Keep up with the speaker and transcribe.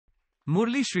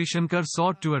Murali Sreeshankar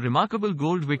soared to a remarkable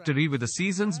gold victory with a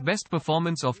season's best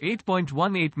performance of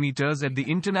 8.18 meters at the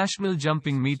international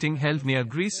jumping meeting held near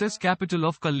Greece's capital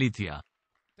of Kallithea.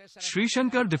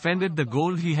 Shreeshankar defended the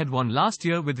gold he had won last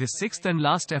year with his sixth and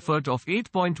last effort of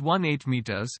 8.18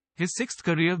 meters, his sixth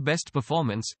career best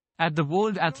performance, at the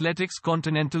World Athletics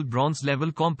Continental Bronze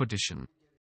Level competition.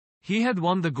 He had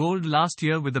won the gold last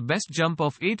year with a best jump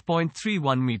of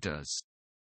 8.31 meters.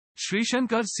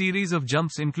 Shreeshankar's series of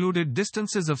jumps included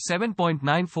distances of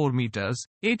 7.94 meters,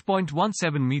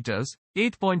 8.17 meters,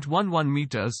 8.11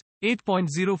 meters,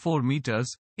 8.04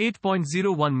 meters,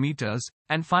 8.01 meters,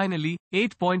 and finally,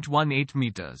 8.18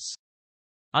 meters.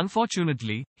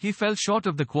 Unfortunately, he fell short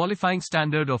of the qualifying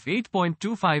standard of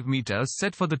 8.25 meters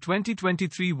set for the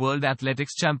 2023 World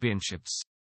Athletics Championships.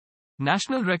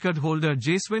 National record holder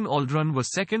Aldrin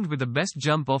was second with a best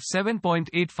jump of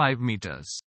 7.85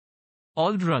 meters.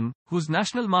 Aldrin, whose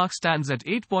national mark stands at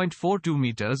 8.42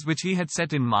 meters which he had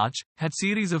set in March, had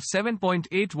series of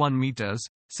 7.81 meters,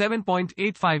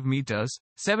 7.85 meters,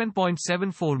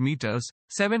 7.74 meters,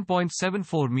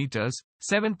 7.74 meters,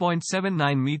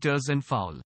 7.79 meters and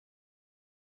foul.